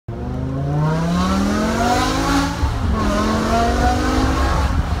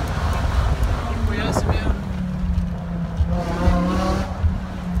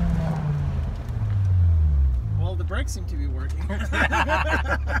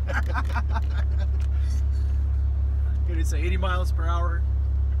say 80 miles per hour.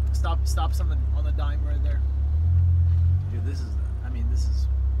 Stops on the dime right there. Dude, this is amazing.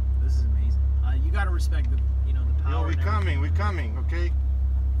 You gotta respect the the power. Yo, we're coming, okay?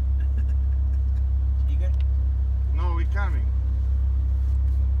 You good? No, we're coming.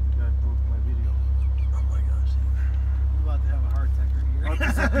 You guys broke my video. Oh my gosh. I'm about to have a heart attack right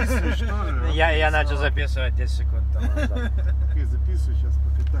here. Я начал записывать 10 секунд тому назад. Okay, записывай, сейчас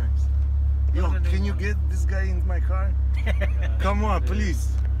покатаемся. Yo, can you get this guy in my car? Come on,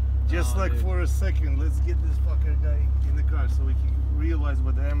 please. Just like dude. for a second, let's get this fucker guy in the car so we can realize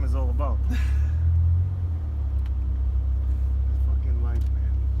what the M is all about. Fucking life,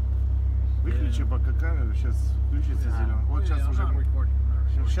 man. Выключи пока камеру, сейчас включится зеленый. Вот сейчас уже.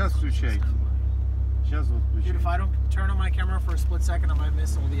 Сейчас включай. Сейчас вот включай. Dude, if I don't turn on my camera for a split second, I might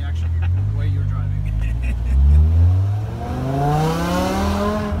miss all the action the way you're driving.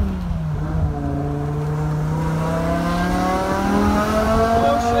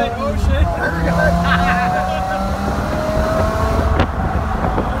 Oh shit!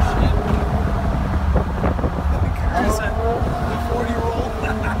 The 40 roll.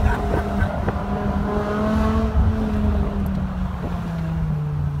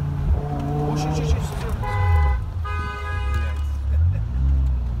 Oh shit.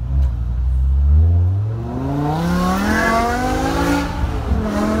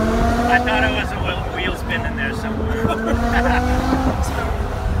 I thought it was a wheel spin in there somewhere.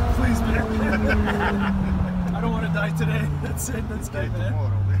 Please, man. I don't want to die today. That's it. That's good, man.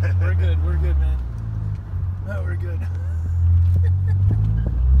 We're good, man. No, we're good.